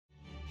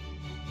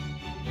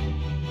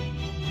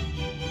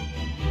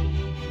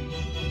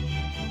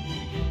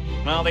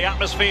Well, the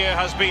atmosphere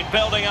has been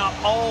building up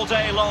all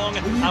day long,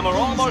 and we're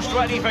almost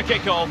ready for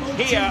kickoff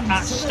here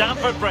at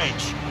Stamford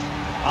Bridge.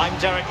 I'm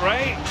Derek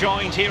Ray,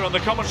 joined here on the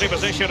commentary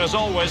position as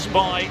always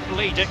by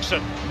Lee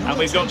Dixon. And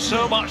we've got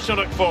so much to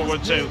look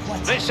forward to.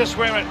 This is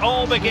where it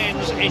all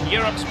begins in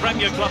Europe's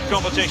Premier Club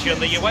competition,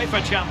 the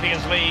UEFA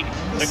Champions League,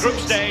 the group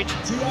stage,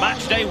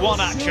 match day 1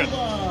 action.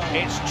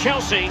 It's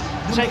Chelsea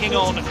taking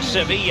on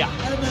Sevilla.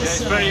 Yeah,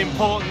 it's very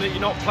important that you're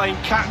not playing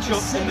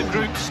catch-up in the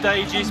group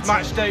stages.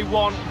 Match day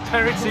 1,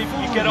 imperative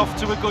you get off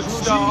to a good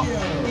start.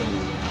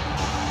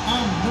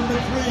 And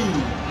number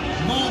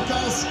 3,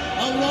 Marcos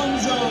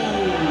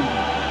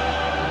Alonso.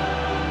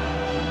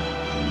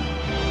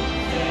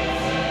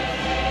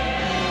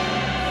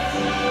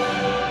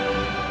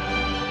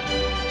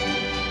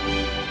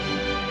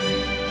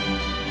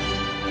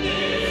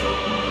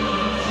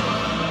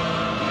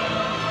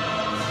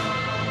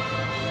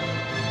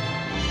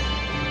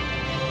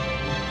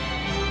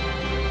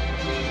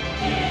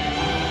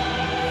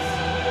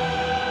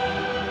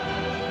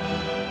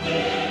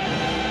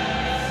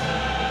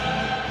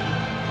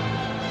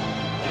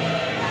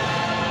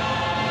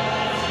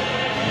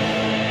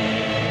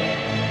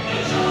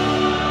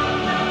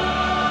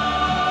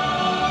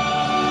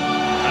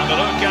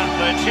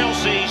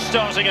 Chelsea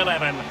starting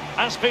 11.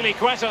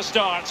 Azpilicueta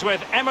starts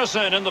with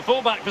Emerson in the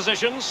fullback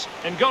positions.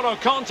 N'Golo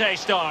Kanté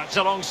starts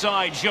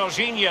alongside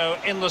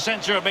Jorginho in the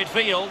centre of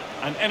midfield.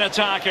 And in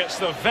attack it's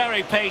the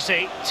very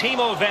pacey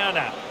Timo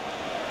Werner.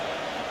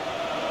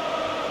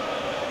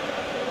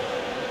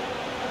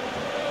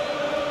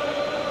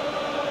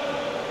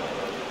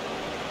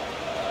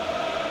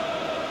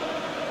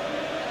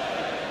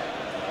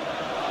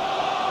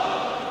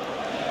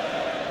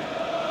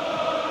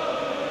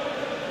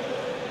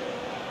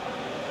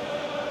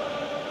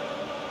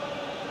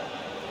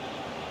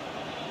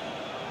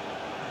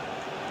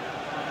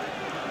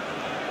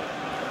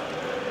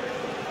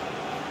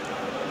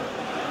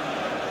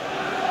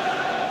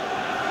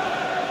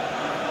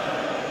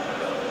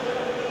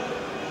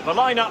 The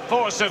lineup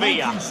for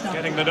Sevilla.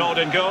 Getting the nod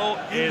in goal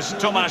is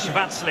Tomasz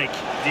Vaclik.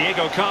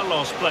 Diego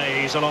Carlos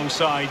plays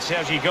alongside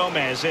Sergi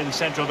Gomez in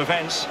central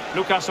defence.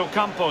 Lucas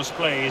Ocampos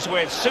plays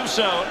with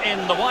Suso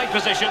in the wide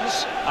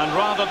positions. And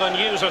rather than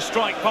use a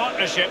strike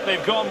partnership,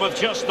 they've gone with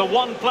just the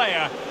one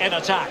player in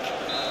attack.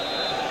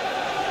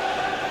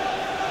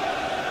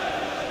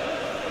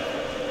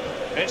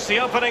 It's the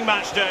opening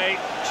match day.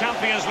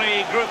 Champions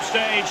League group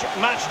stage,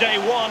 match day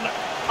 1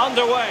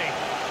 underway.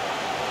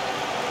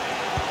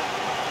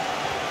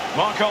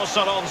 Marcos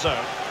Alonso.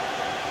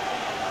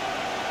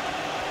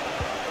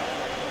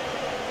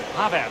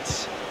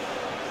 Havertz.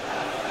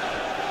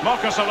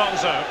 Marcos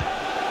Alonso.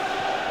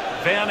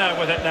 Werner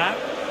with it now.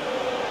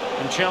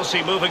 And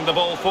Chelsea moving the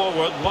ball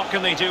forward. What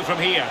can they do from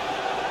here?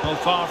 Well,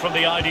 far from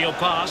the ideal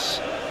pass.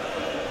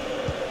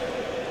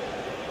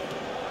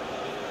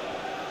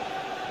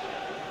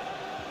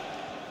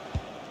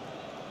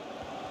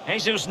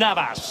 Jesus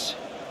Navas.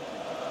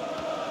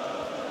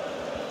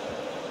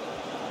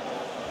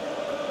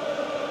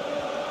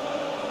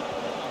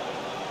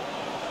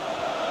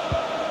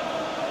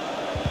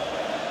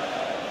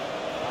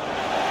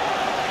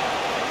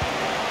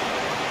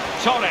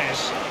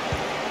 Torres.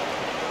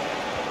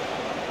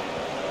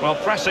 Well,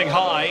 pressing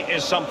high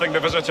is something the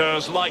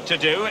visitors like to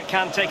do. It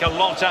can take a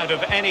lot out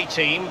of any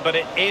team, but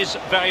it is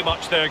very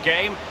much their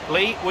game.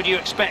 Lee, would you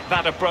expect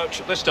that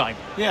approach this time?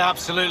 Yeah,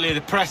 absolutely.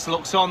 The press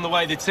looks on, the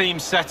way the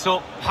team's set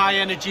up. High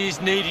energy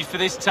is needed for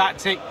this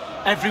tactic.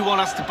 Everyone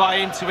has to buy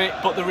into it,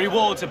 but the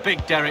rewards are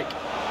big, Derek.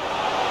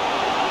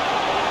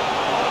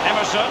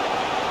 Emerson.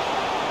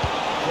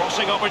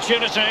 Crossing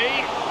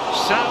opportunity.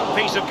 Sound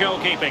piece of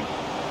goalkeeping.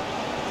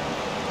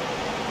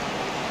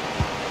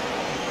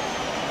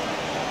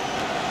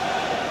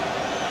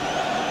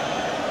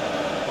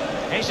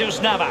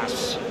 Jesus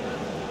Navas.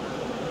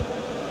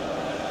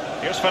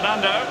 Here's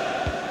Fernando.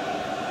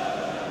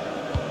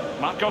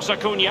 Marcos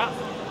Acuna.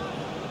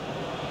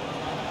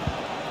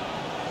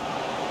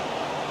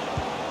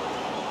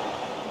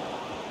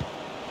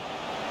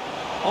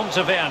 On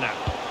to Werner.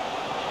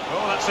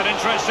 Oh, that's an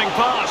interesting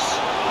pass.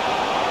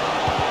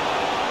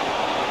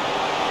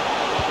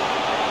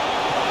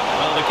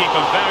 Well, the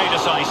keeper very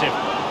decisive.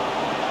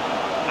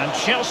 And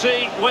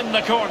Chelsea win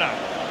the corner.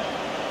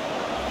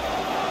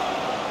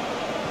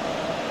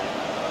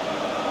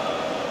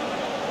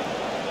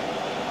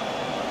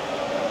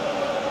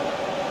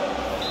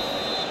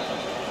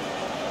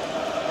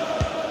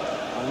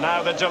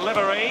 Now the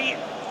delivery,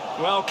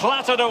 well,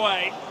 clattered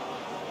away.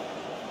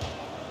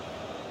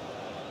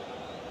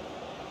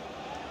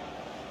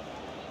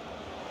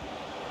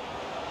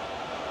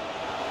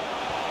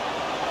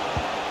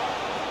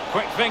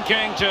 Quick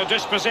thinking to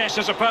dispossess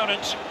his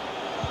opponent.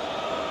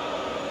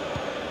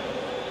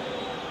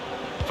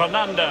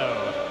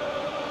 Fernando.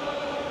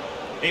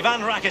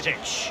 Ivan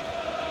Rakitic.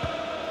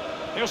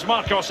 Here's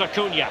Marcos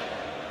Acuna.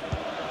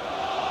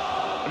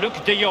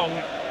 Luke de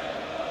Jong.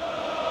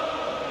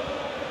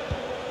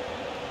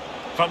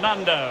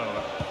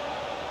 Fernando.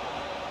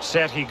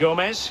 Sergi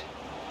Gomez.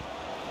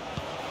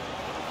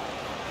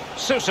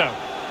 Suso.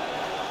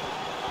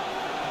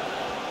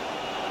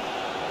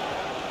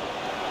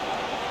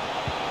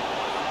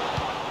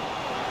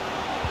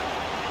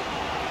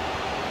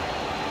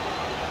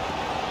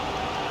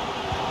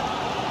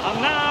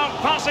 And now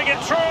passing it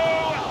through.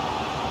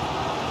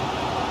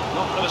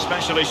 Not an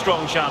especially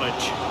strong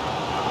challenge.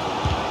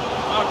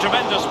 Oh,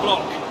 tremendous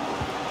block.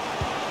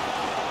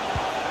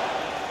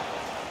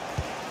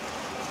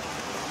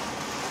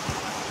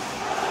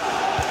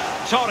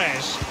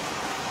 Torres.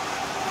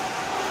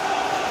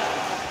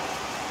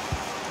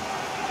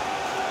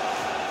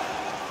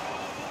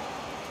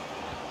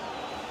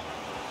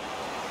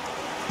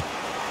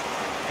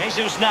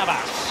 Jesus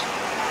Navas.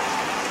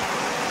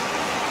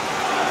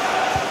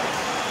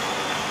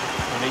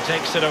 And he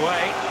takes it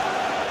away.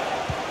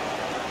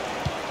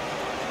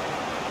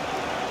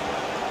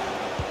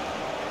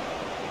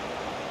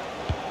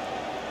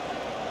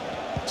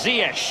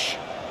 Ziyech.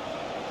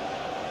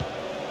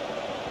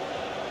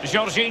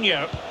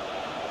 Jorginho.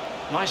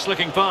 Nice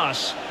looking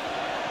pass.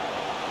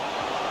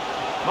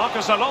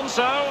 Marcos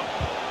Alonso.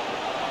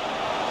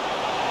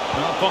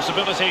 Well,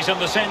 possibilities in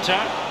the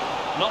centre.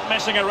 Not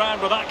messing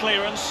around with that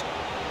clearance.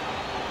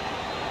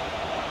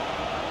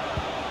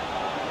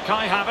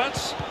 Kai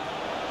Havertz.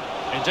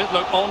 It did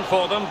look on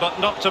for them, but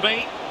not to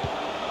be.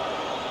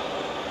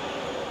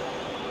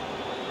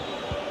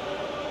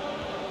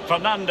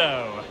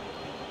 Fernando.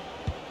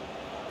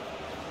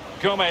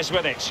 Gomez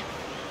with it.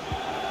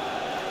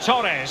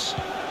 Torres.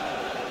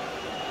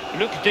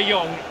 Luc de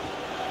Jong.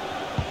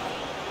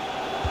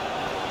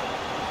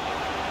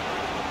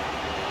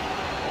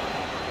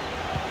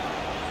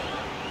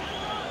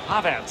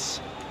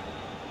 Havertz.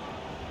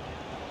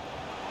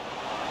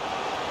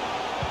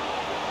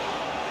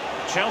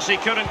 Chelsea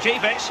couldn't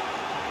keep it.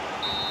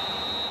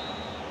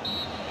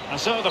 And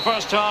so the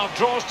first half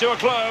draws to a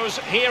close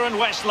here in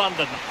West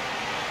London.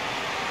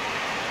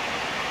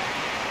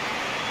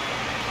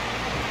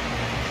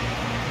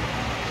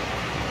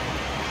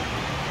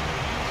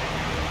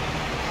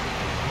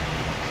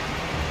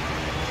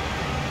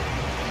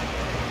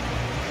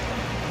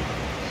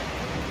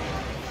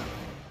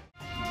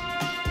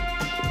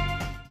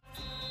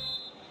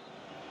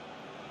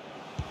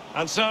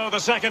 And so the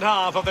second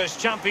half of this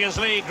Champions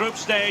League group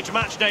stage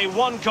matchday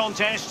 1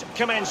 contest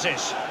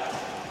commences.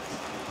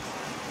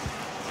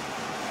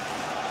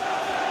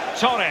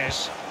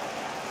 Torres.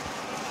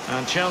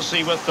 And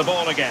Chelsea with the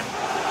ball again.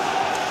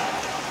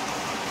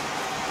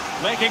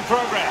 Making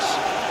progress.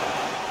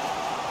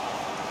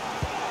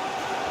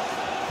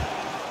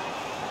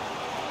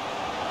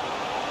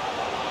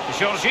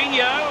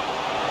 Jorginho.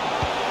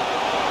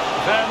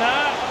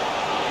 Werner.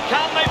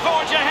 Can they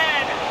forge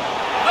ahead?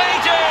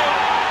 They do!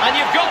 And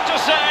you've got to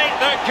say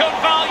they're good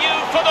value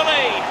for the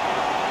lead.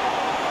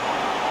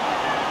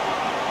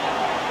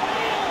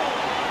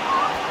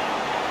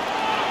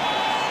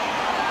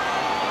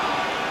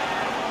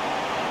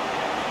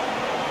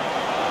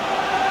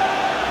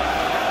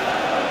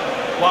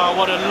 Wow,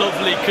 what a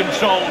lovely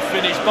controlled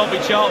finish. Bobby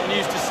Charlton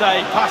used to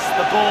say, pass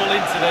the ball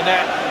into the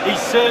net. He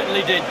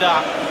certainly did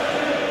that.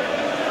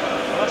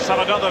 Let's have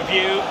another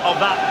view of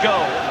that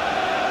goal.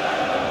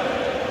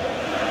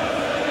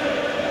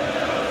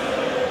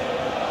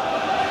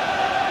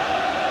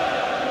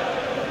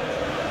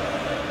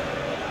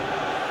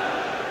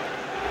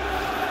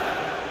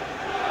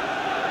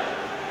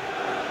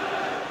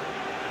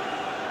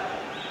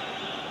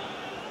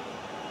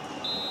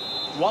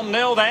 One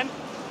 0 then.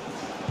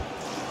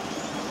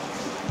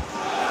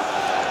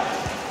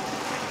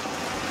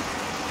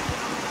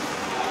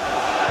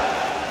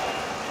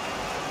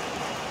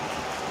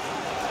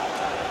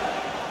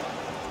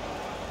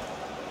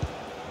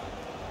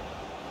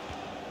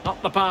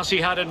 Not the pass he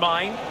had in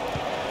mind.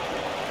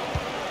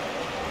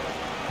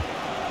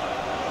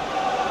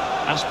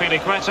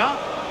 Azpilicueta.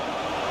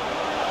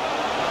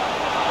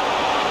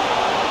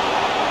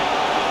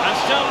 And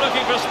still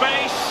looking for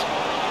space.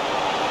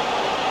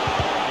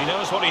 He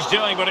knows what he's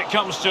doing when it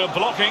comes to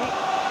blocking.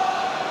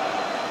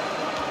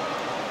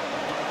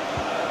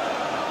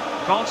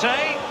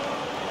 Conte.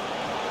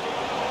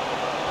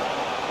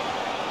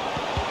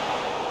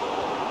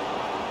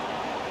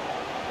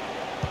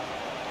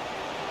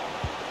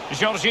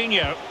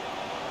 Jorginho.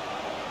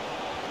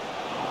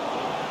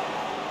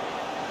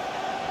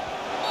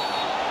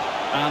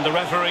 And the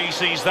referee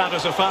sees that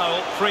as a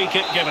foul. Free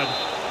kick given.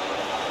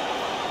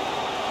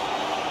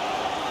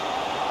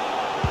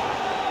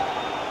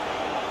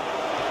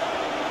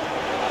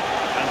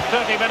 And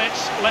 30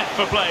 minutes left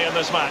for play in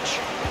this match.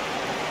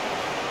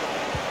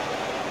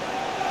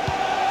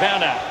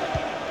 Werner.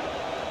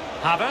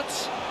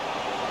 Havertz.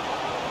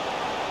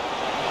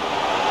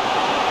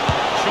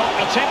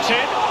 Shot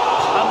attempted.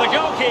 And the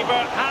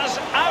goalkeeper has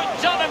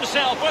outdone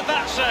himself with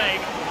that save.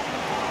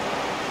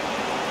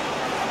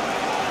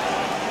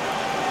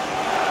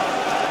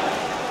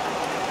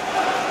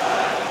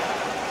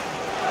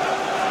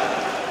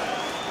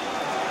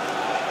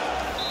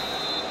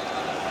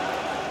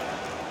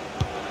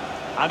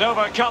 And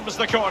over comes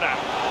the corner.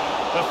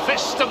 The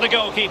fist of the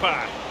goalkeeper.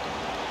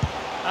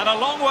 And a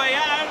long way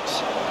out.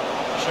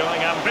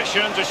 Showing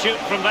ambition to shoot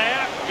from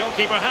there.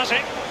 Goalkeeper has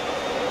it.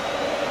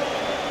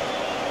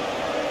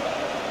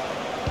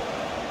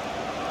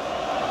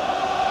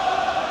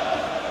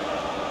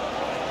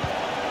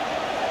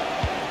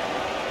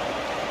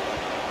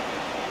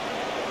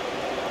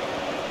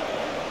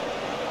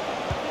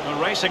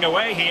 racing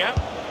away here.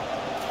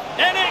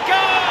 In it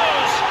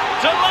goes!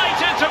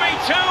 Delighted to be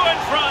 2 in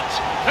front.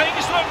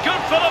 Things look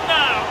good for them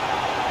now.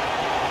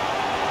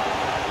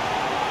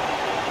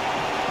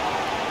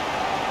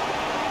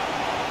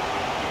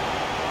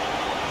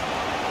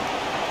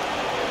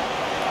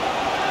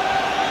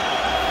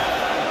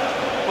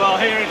 Well,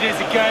 here it is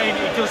again.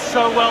 He does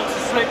so well to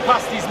slip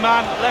past his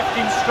man, left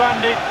him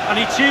stranded, and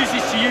he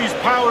chooses to use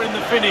power in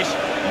the finish.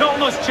 Not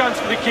much chance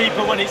for the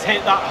keeper when it's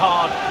hit that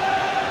hard.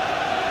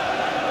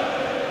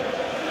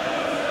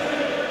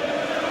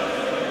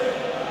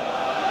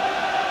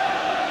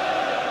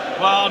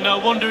 Well, no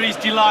wonder he's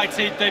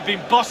delighted. They've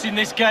been bossing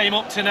this game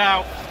up to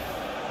now.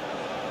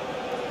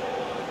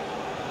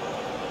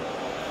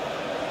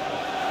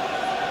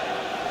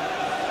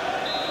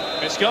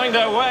 It's going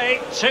their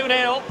way,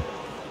 2-0.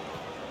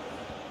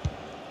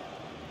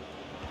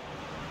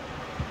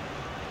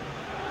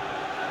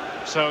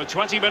 So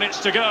 20 minutes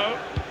to go.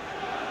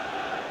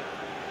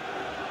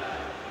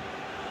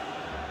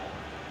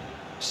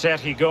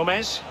 Sergio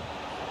Gomez.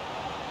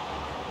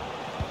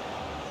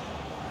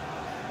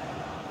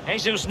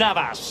 Jesus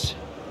Navas.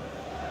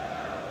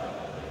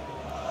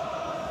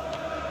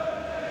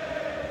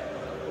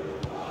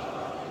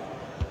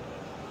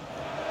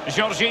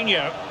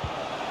 Jorginho.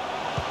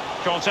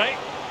 Conte.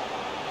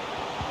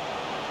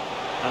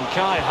 And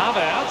Kai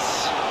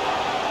Havertz.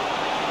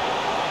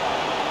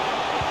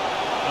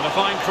 And a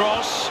fine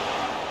cross.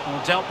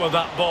 Well, dealt with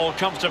that ball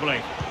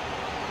comfortably.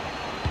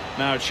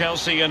 Now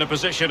Chelsea in a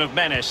position of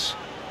menace.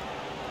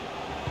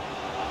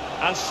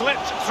 And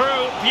slipped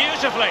through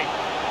beautifully.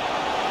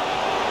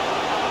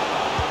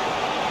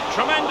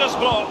 Tremendous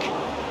block.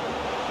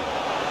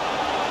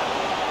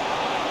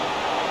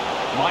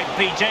 Might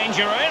be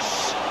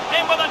dangerous.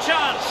 In with a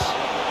chance.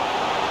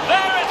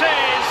 There it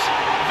is.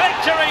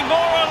 Victory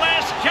more or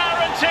less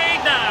guaranteed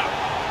now.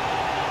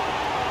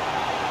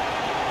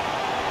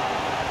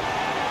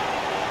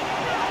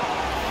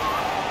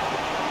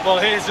 Well,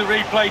 here's the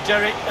replay,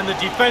 Derek, and the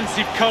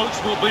defensive coach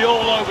will be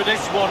all over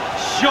this one.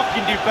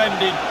 Shocking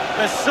defending.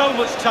 There's so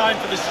much time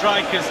for the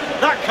strikers.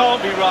 That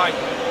can't be right.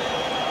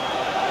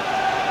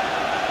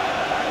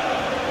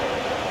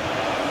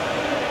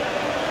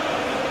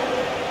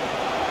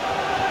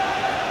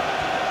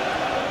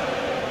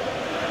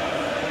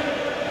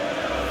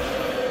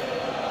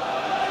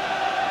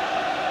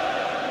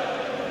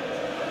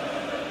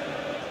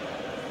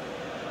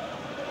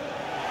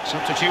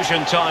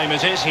 Substitution time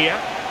it is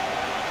here.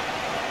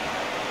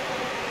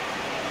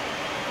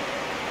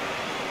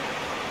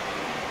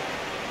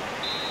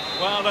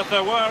 Well, if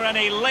there were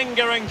any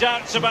lingering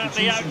doubts about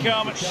the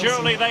outcome,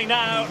 surely they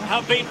now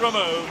have been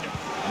removed.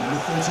 Number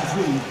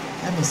 33,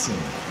 Emerson.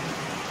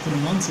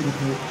 Coming onto the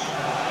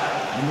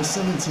pitch, number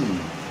 17,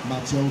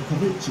 Matteo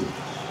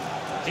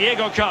Kovacic.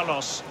 Diego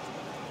Carlos.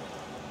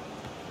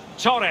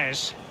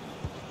 Torres.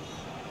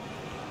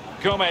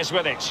 Gomez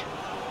with it.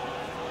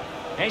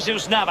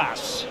 Jesus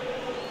Navas.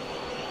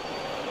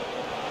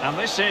 And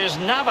this is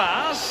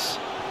Navas.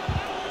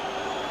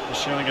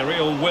 Showing a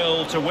real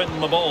will to win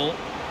the ball.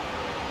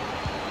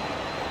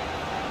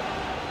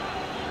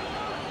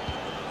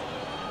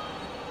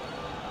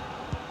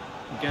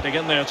 Getting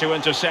in there to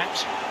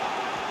intercept.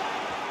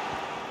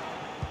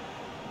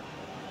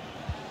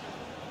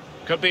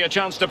 Could be a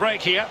chance to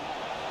break here.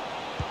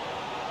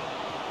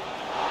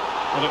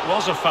 Well, it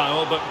was a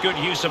foul, but good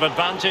use of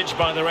advantage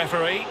by the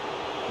referee.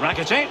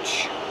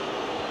 Rakitic.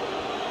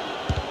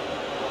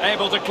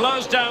 Able to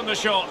close down the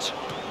shot.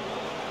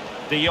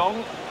 De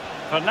Jong.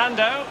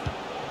 Fernando.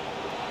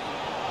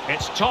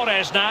 It's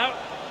Torres now.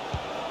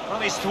 Well,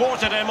 he's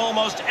thwarted him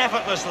almost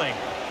effortlessly.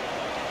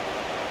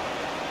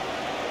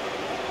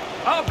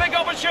 Oh, big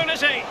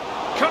opportunity.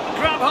 Couldn't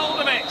grab hold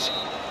of it.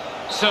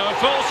 So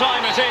full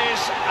time it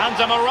is, and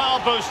a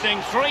morale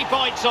boosting 3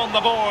 points on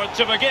the board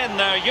to begin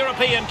their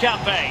European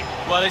campaign.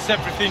 Well, it's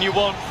everything you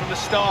want from the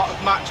start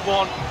of match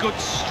one. Good,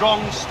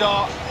 strong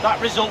start. That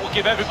result will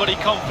give everybody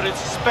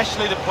confidence,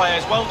 especially the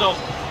players. Well done.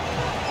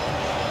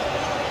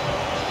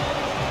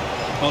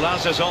 Well,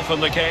 as is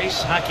often the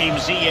case, Hakim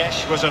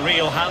Ziyech was a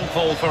real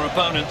handful for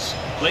opponents.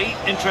 Lee,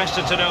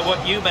 interested to know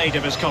what you made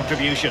of his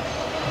contribution.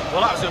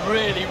 Well, that was a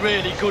really,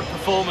 really good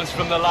performance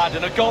from the lad,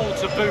 and a goal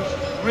to boot.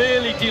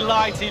 Really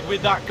delighted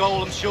with that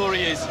goal, I'm sure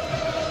he is.